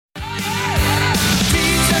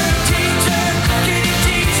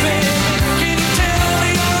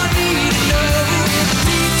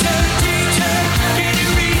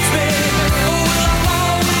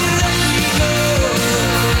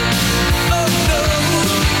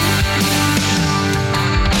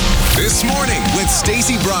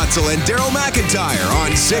Stacey Brotzel and Daryl McIntyre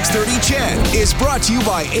on 630 CHED is brought to you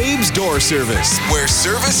by Abe's Door Service, where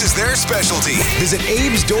service is their specialty. Visit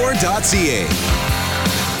abesdoor.ca.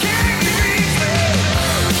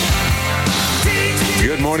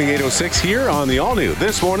 Good morning, 8:06 here on the all-new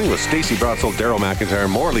This Morning with Stacey Brotzel, Daryl McIntyre,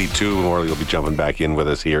 Morley too. Morley will be jumping back in with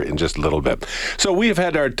us here in just a little bit. So we have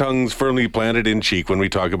had our tongues firmly planted in cheek when we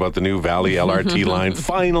talk about the new Valley LRT line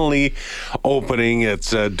finally opening.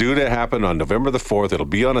 It's due to happen on November the 4th. It'll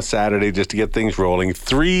be on a Saturday just to get things rolling.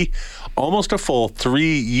 Almost a full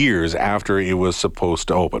 3 years after it was supposed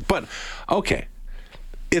to open. But, okay,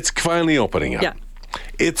 it's finally opening up. Yeah.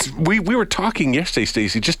 We were talking yesterday,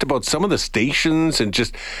 Stacey, just about some of the stations and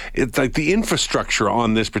just it's like the infrastructure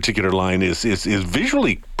on this particular line is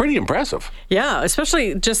visually pretty impressive. Yeah,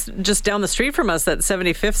 especially just down the street from us, that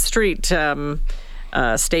 75th Street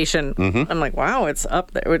station. I'm like, wow, it's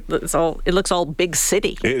up there. It looks all big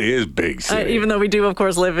city. It is big city. Even though we do, of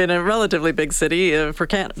course, live in a relatively big city for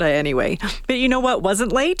Canada anyway. But you know what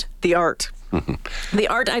wasn't late? The art. The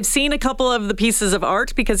art, I've seen a couple of the pieces of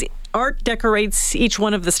art because art decorates each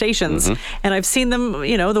one of the stations. And I've seen them,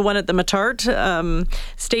 the one at the Matart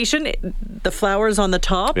station, the flowers on the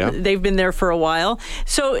top, they've been there for a while.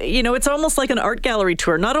 So, it's almost like an art gallery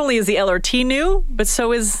tour. Not only is the LRT new, but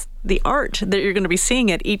so is the art that you're going to be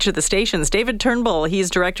seeing at each of the stations. David Turnbull, he's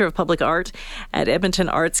Director of Public Art at Edmonton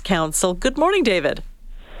Arts Council. Good morning, David.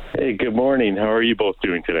 Hey, good morning. How are you both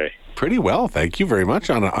doing today? Pretty well, thank you very much,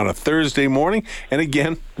 on a Thursday morning. And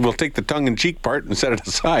again, we'll take the tongue-in-cheek part and set it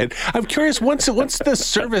aside. I'm curious, once the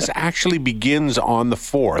service actually begins on the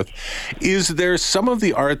 4th, is there some of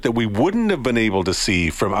the art that we wouldn't have been able to see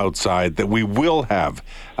from outside that we will have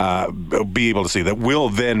be able to see, that will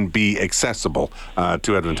then be accessible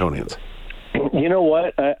to Edmontonians? You know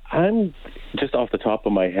what? I'm just off the top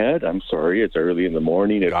of my head. I'm sorry. It's early in the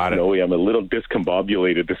morning. Got it. I'm a little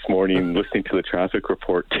discombobulated this morning listening to the traffic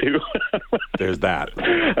report, too. There's that.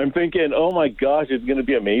 I'm thinking, oh, my gosh, it's going to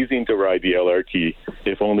be amazing to ride the LRT.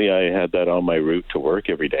 If only I had that on my route to work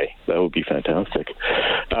every day. That would be fantastic.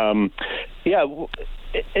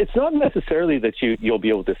 It's not necessarily that you'll be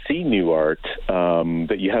able to see new art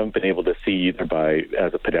that you haven't been able to see either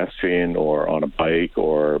as a pedestrian or on a bike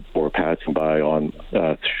or passing by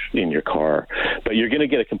in your car. But you're going to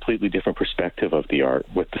get a completely different perspective of the art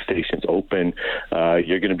with the stations open.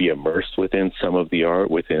 You're going to be immersed within some of the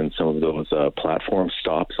art, within some of those platform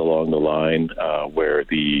stops along the line where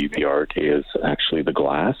the art is actually the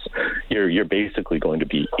glass. You're basically going to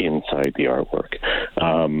be inside the artwork.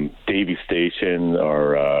 Davie Station or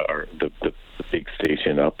the big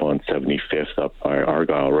station up on 75th up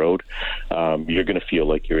Argyle Road, you're going to feel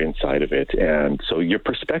like you're inside of it. And so your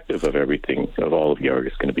perspective of everything, of all of the art,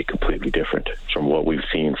 is going to be completely different from what we've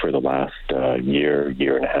seen for the last year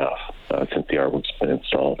and a half since the artwork's been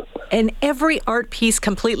installed. And every art piece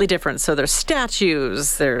completely different. So there's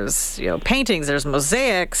statues, there's paintings, there's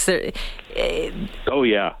mosaics. There's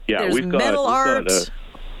metal art.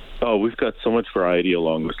 We've got so much variety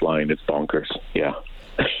along this line. It's bonkers. Yeah.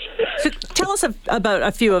 So tell us about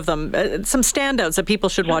a few of them, some standouts that people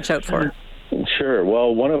should watch out for. Sure.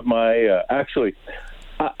 Well, one of my, I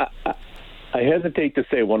hesitate to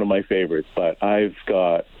say one of my favorites, but I've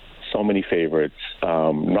got so many favorites,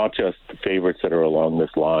 not just favorites that are along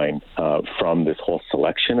this line from this whole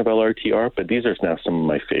selection of LRT art, but these are now some of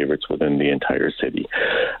my favorites within the entire city.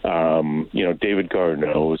 David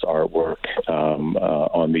Garneau's artwork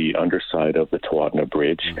on the underside of the Tawatna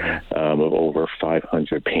Bridge of over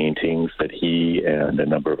 500 paintings that he and a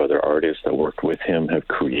number of other artists that worked with him have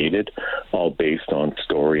created, all based on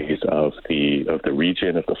stories of the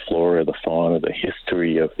region, of the flora, the fauna, the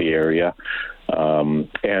history of the area.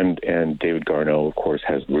 And David Garneau, of course,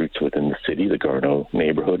 has roots within the city. The Garneau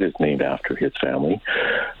neighborhood is named after his family.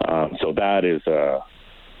 So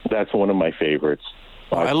that's one of my favorites.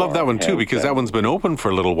 I love that one too, because that one's been open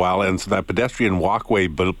for a little while, and so that pedestrian walkway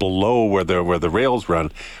below where the rails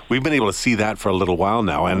run, we've been able to see that for a little while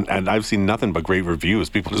now, and I've seen nothing but great reviews.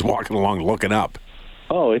 People just walking along, looking up.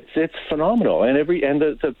 Oh, it's phenomenal, and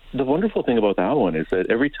the wonderful thing about that one is that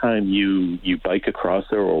every time you bike across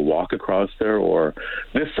there or walk across there, or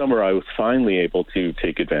this summer I was finally able to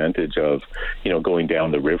take advantage of, going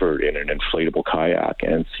down the river in an inflatable kayak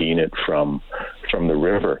and seeing it from the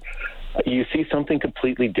river. You see something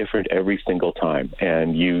completely different every single time,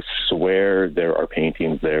 and you swear there are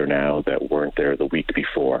paintings there now that weren't there the week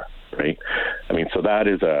before, right? I mean, so that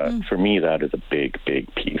is for me, that is a big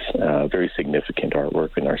piece, very significant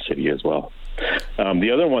artwork in our city as well.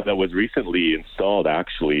 The other one that was recently installed,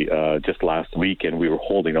 actually, just last week, and we were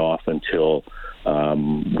holding off until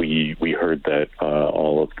we heard that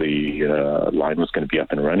all of the line was going to be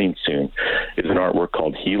up and running soon, is an artwork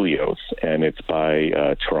called Helios, and it's by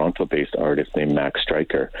a Toronto-based artist named Max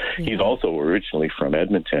Stryker. He's also originally from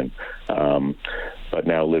Edmonton, but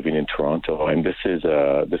now living in Toronto. And this is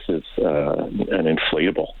an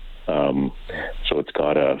inflatable. So it's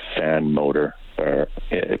got a fan motor, or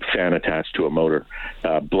a fan attached to a motor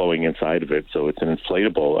blowing inside of it. So it's an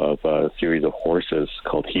inflatable of a series of horses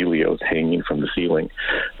called Helios hanging from the ceiling.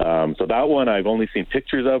 So that one I've only seen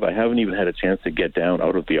pictures of. I haven't even had a chance to get down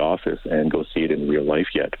out of the office and go see it in real life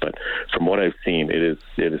yet. But from what I've seen, it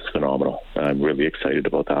is phenomenal. I'm really excited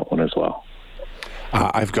about that one as well.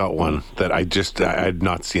 I've got one that I had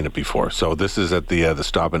not seen it before. So this is at the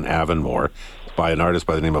Stop in Avonmore by an artist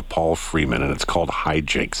by the name of Paul Freeman, and it's called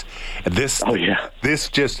Hijinks. And this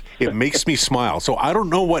just, it makes me smile. So I don't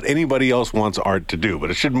know what anybody else wants art to do, but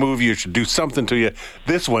it should move you, it should do something to you.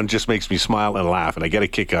 This one just makes me smile and laugh, and I get a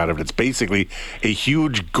kick out of it. It's basically a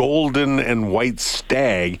huge golden and white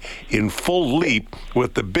stag in full leap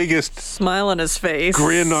with the biggest smile on his face,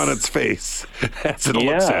 grin on its face as it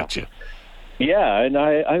looks at you. Yeah, and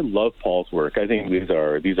I love Paul's work. I think these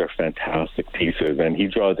are fantastic pieces, and he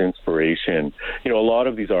draws inspiration. You know, a lot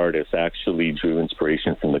of these artists actually drew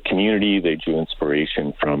inspiration from the community. They drew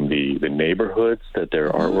inspiration from the neighborhoods that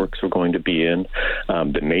their artworks were going to be in,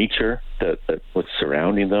 the nature that was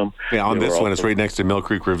surrounding them. Yeah, on this one, it's right next to Mill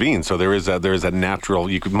Creek Ravine, so there is a natural.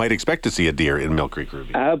 Might expect to see a deer in Mill Creek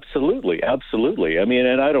Ravine. Absolutely. I mean,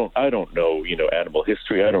 and I don't know, animal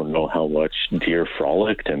history. I don't know how much deer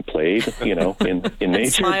frolicked and played, in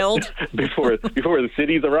nature smiled before the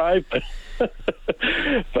cities arrived.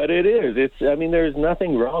 But I mean, there's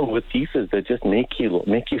nothing wrong with pieces that just make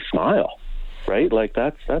you smile. Right, like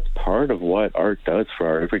that's part of what art does for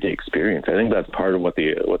our everyday experience. I think that's part of what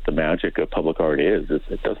the magic of public art is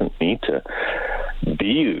it doesn't need to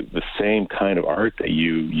be the same kind of art that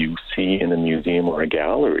you see in a museum or a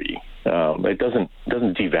gallery. It doesn't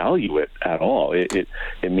devalue it at all. It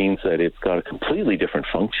means that it's got a completely different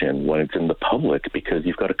function when it's in the public, because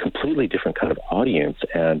you've got a completely different kind of audience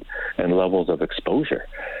and levels of exposure.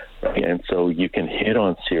 Right? And so you can hit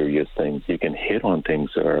on serious things. You can hit on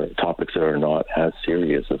things or topics that are not as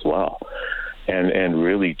serious as well, and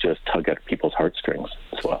really just tug at people's heartstrings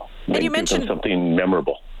as well. And you mentioned something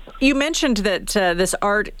memorable. You mentioned that this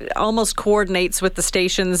art almost coordinates with the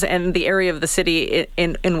stations and the area of the city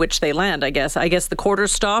in which they land, I guess. The quarter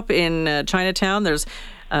stop in Chinatown, there's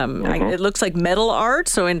it looks like metal art,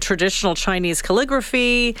 so in traditional Chinese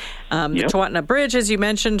calligraphy, the Tawatna Bridge, as you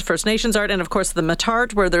mentioned, First Nations art, and of course the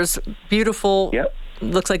Matart, where there's beautiful...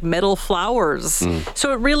 looks like metal flowers.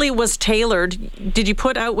 So it really was tailored. Did you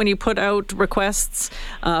when you put out requests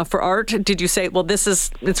for art, did you say, well,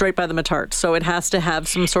 it's right by the Matart, so it has to have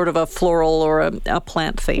some sort of a floral or a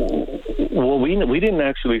plant theme? Well, we didn't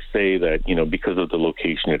actually say that, because of the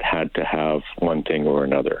location, it had to have one thing or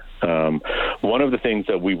another. One of the things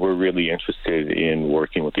that we were really interested in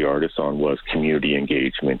working with the artists on was community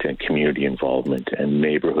engagement and community involvement and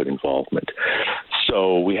neighborhood involvement.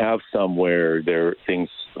 So we have some where things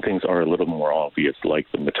are a little more obvious, like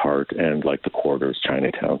the Matart and like the Quarters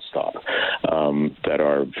Chinatown stop, that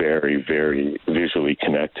are very, very visually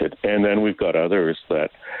connected. And then we've got others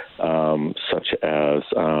that, such as,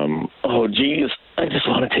 I just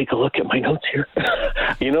want to take a look at my notes here.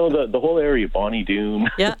 The whole area, Bonnie Doon,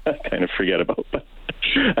 I kind of forget about, but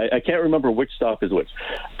I can't remember which stop is which.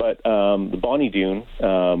 But the Bonnie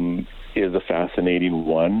Doon is a fascinating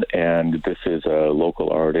one, and this is a local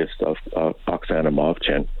artist of Oksana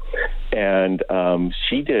Movchan. And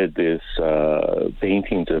she did this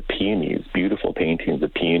paintings of peonies, beautiful paintings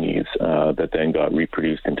of peonies that then got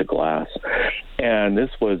reproduced into glass. And this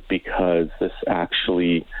was because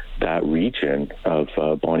that region of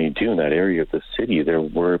Bonnie Doon, that area of the city, there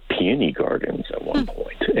were peony gardens at one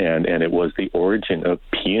point. And it was the origin of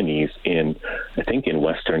peonies in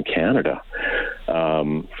Western Canada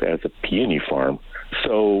as a peony farm.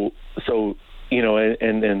 So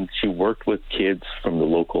and she worked with kids from the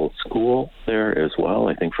local school there as well,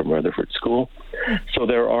 I think from Rutherford School. So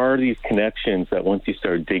there are these connections that once you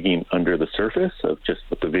start digging under the surface of just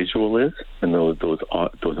what the visual is and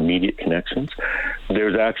those immediate connections,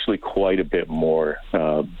 there's actually quite a bit more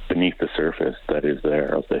beneath the surface that is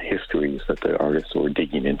there of the histories that the artists were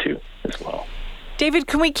digging into as well. David,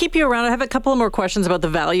 can we keep you around? I have a couple more questions about the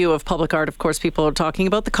value of public art. Of course, people are talking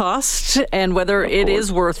about the cost and whether it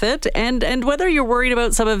is worth it, and whether you're worried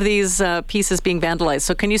about some of these pieces being vandalized.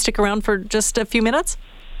 So can you stick around for just a few minutes?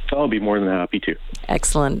 I'll be more than happy to.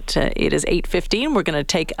 Excellent. It is 8:15. We're going to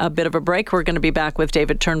take a bit of a break. We're going to be back with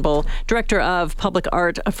David Turnbull, Director of Public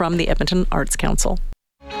Art from the Edmonton Arts Council.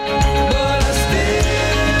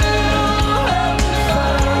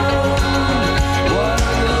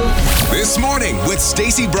 This morning with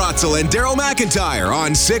Stacey Brotzel and Daryl McIntyre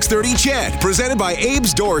on 630 CHED, presented by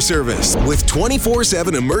Abe's Door Service, with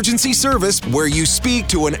 24/7 emergency service where you speak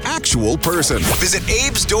to an actual person. Visit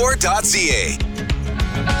abesdoor.ca.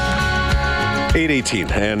 8:18,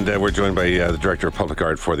 and we're joined by the Director of Public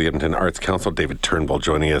Art for the Edmonton Arts Council, David Turnbull,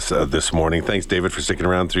 joining us this morning. Thanks, David, for sticking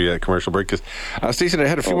around through commercial break. Stacey and I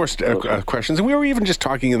had a few more questions, and we were even just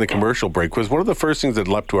talking in the commercial break, because one of the first things that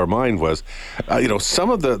leapt to our mind was, some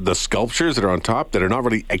of the sculptures that are on top that are not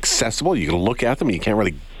really accessible. You can look at them, you can't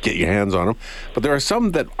really get your hands on them, but there are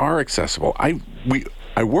some that are accessible.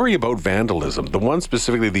 I worry about vandalism. The one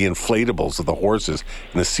specifically, the inflatables of the horses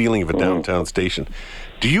in the ceiling of a downtown station.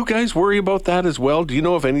 Do you guys worry about that as well? Do you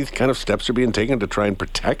know if any kind of steps are being taken to try and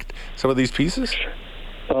protect some of these pieces?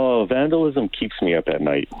 Oh, vandalism keeps me up at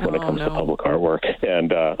night when it comes to public artwork.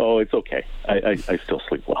 And, it's okay. I still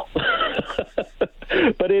sleep well.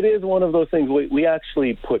 But it is one of those things. We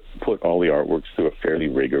actually put all the artworks through a fairly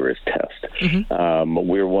rigorous test. Mm-hmm.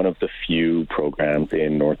 We're one of the few programs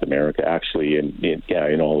in North America, actually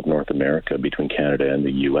in all of North America, between Canada and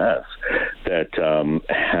the U.S., that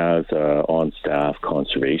has on-staff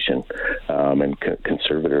conservation and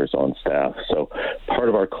conservators on staff. So part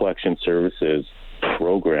of our collection services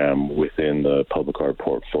program within the public art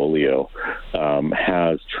portfolio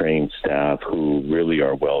has trained staff who really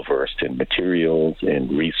are well versed in materials,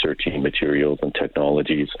 in researching materials and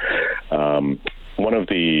technologies. One of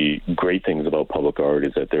the great things about public art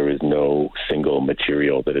is that there is no single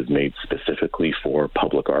material that is made specifically for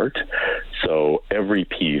public art. So every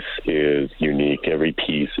piece is unique. Every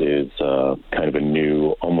piece is kind of a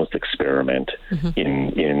new, almost experiment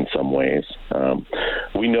in some ways.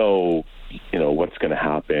 We know what's going to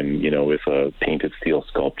happen, if a painted steel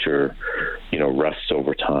sculpture, rusts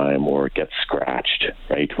over time or gets scratched,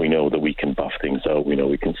 right? We know that we can buff things out. We know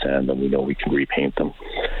we can sand them. We know we can repaint them.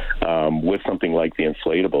 With something like the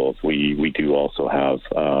inflatables, we do also have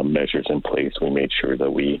measures in place. We made sure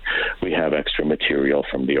that we have extra material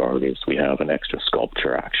from the artist. We have an extra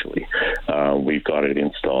sculpture, actually. We've got it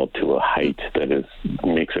installed to a height that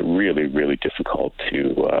makes it really, really difficult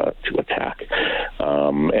to attack.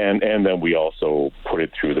 And then we also put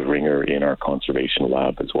it through the ringer in our conservation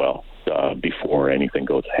lab as well before anything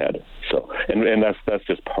goes ahead. So, and that's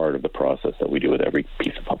just part of the process that we do with every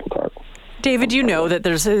piece of public art. David, you know that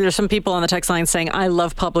there's some people on the text line saying, I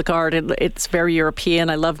love public art. It's very European.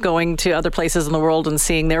 I love going to other places in the world and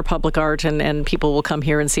seeing their public art, and people will come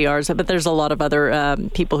here and see ours. But there's a lot of other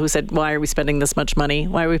people who said, why are we spending this much money?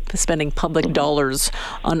 Why are we spending public dollars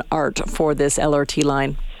on art for this LRT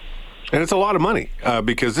line? And it's a lot of money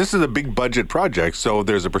because this is a big budget project. So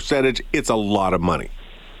there's a percentage. It's a lot of money.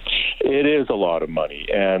 It is a lot of money,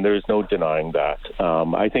 and there's no denying that.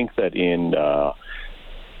 I think that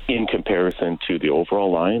in comparison to the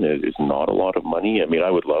overall line, it is not a lot of money. I mean,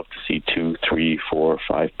 I would love to see 2, 3, 4,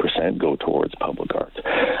 5% go towards public art.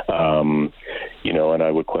 And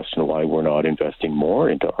I would question why we're not investing more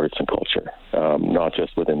into arts and culture, not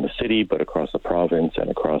just within the city, but across the province and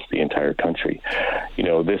across the entire country.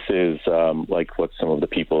 This is like what some of the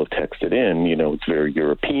people have texted in. It's very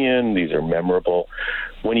European. These are memorable.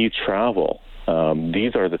 When you travel,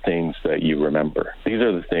 these are the things that you remember. These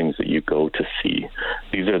are the things that you go to see.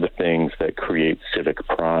 These are the things that create civic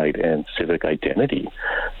pride and civic identity.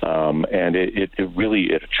 And it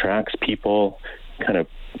really attracts people, kind of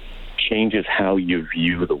changes how you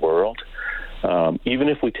view the world. Even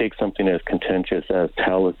if we take something as contentious as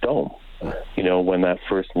Talus Dome, when that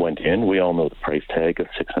first went in, we all know the price tag of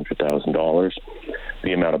 $600,000,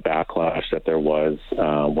 the amount of backlash that there was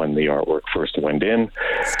when the artwork first went in.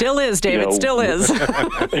 Still is, David, still is.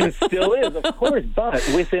 It still is, of course. But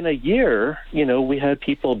within a year, we had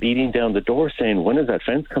people beating down the door saying, when is that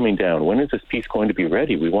fence coming down? When is this piece going to be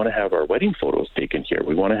ready? We want to have our wedding photos taken here.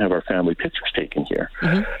 We want to have our family pictures taken here.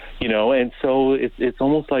 Mm-hmm. And so it's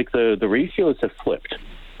almost like the ratios have flipped.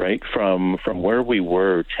 Right, from where we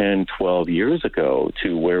were 10, 12 years ago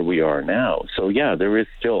to where we are now. So, yeah, there is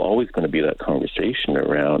still always going to be that conversation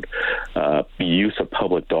around the use of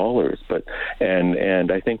public dollars.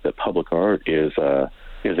 And I think that public art is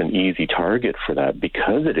an easy target for that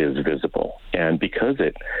because it is visible and because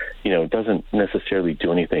it, doesn't necessarily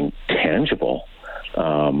do anything tangible.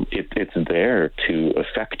 It's there to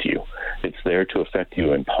affect you. It's there to affect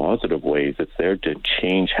you in positive ways. It's there to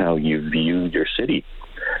change how you view your city.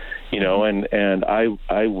 And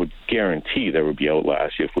I would guarantee there would be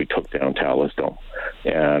outlash if we took down Talis Dome.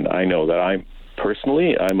 And I know that I'm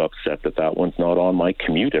upset that one's not on my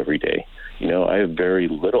commute every day. I have very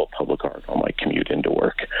little public art on my commute into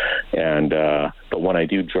work. But when I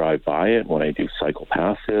do drive by it, when I do cycle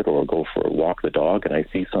past it or go for a walk the dog and I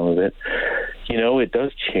see some of it, it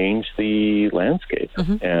does change the landscape.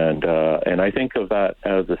 And I think of that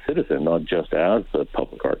as a citizen, not just as the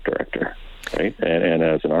public art director. Right. And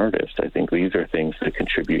as an artist, I think these are things that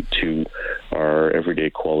contribute to our everyday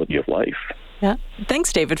quality of life. Yeah.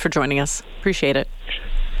 Thanks, David, for joining us. Appreciate it.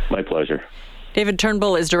 My pleasure. David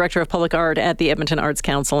Turnbull is Director of Public Art at the Edmonton Arts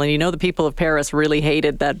Council. And the people of Paris really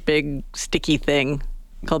hated that big sticky thing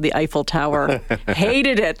called the Eiffel Tower.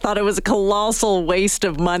 Hated it. Thought it was a colossal waste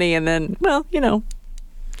of money. And then,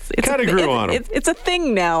 it kind of grew on them. It's a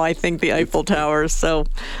thing now, I think, the Eiffel Tower. So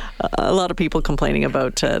a lot of people complaining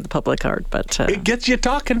about the public art. But it gets you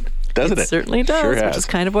talking, doesn't it? It certainly does, Sure has. which is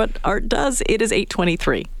kind of what art does. It is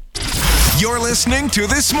 8:23. You're listening to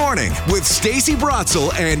This Morning with Stacey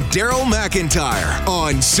Brotzel and Daryl McIntyre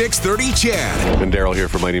on 630 CHED. And Daryl here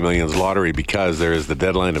for Mighty Millions Lottery, because there is the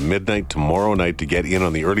deadline of midnight tomorrow night to get in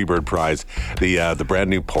on the early bird prize, the brand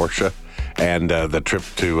new Porsche, and the trip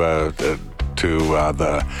to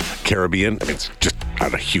the Caribbean. I mean, it's just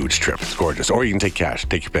a huge trip. It's gorgeous. Or you can take cash.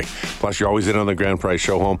 Take your pick. Plus, you're always in on the grand prize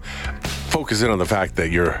show home. Focus in on the fact that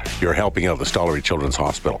you're helping out the Stollery Children's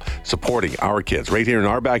Hospital, supporting our kids right here in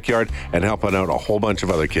our backyard, and helping out a whole bunch of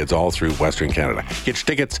other kids all through Western Canada. Get your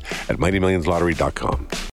tickets at mightymillionslottery.com.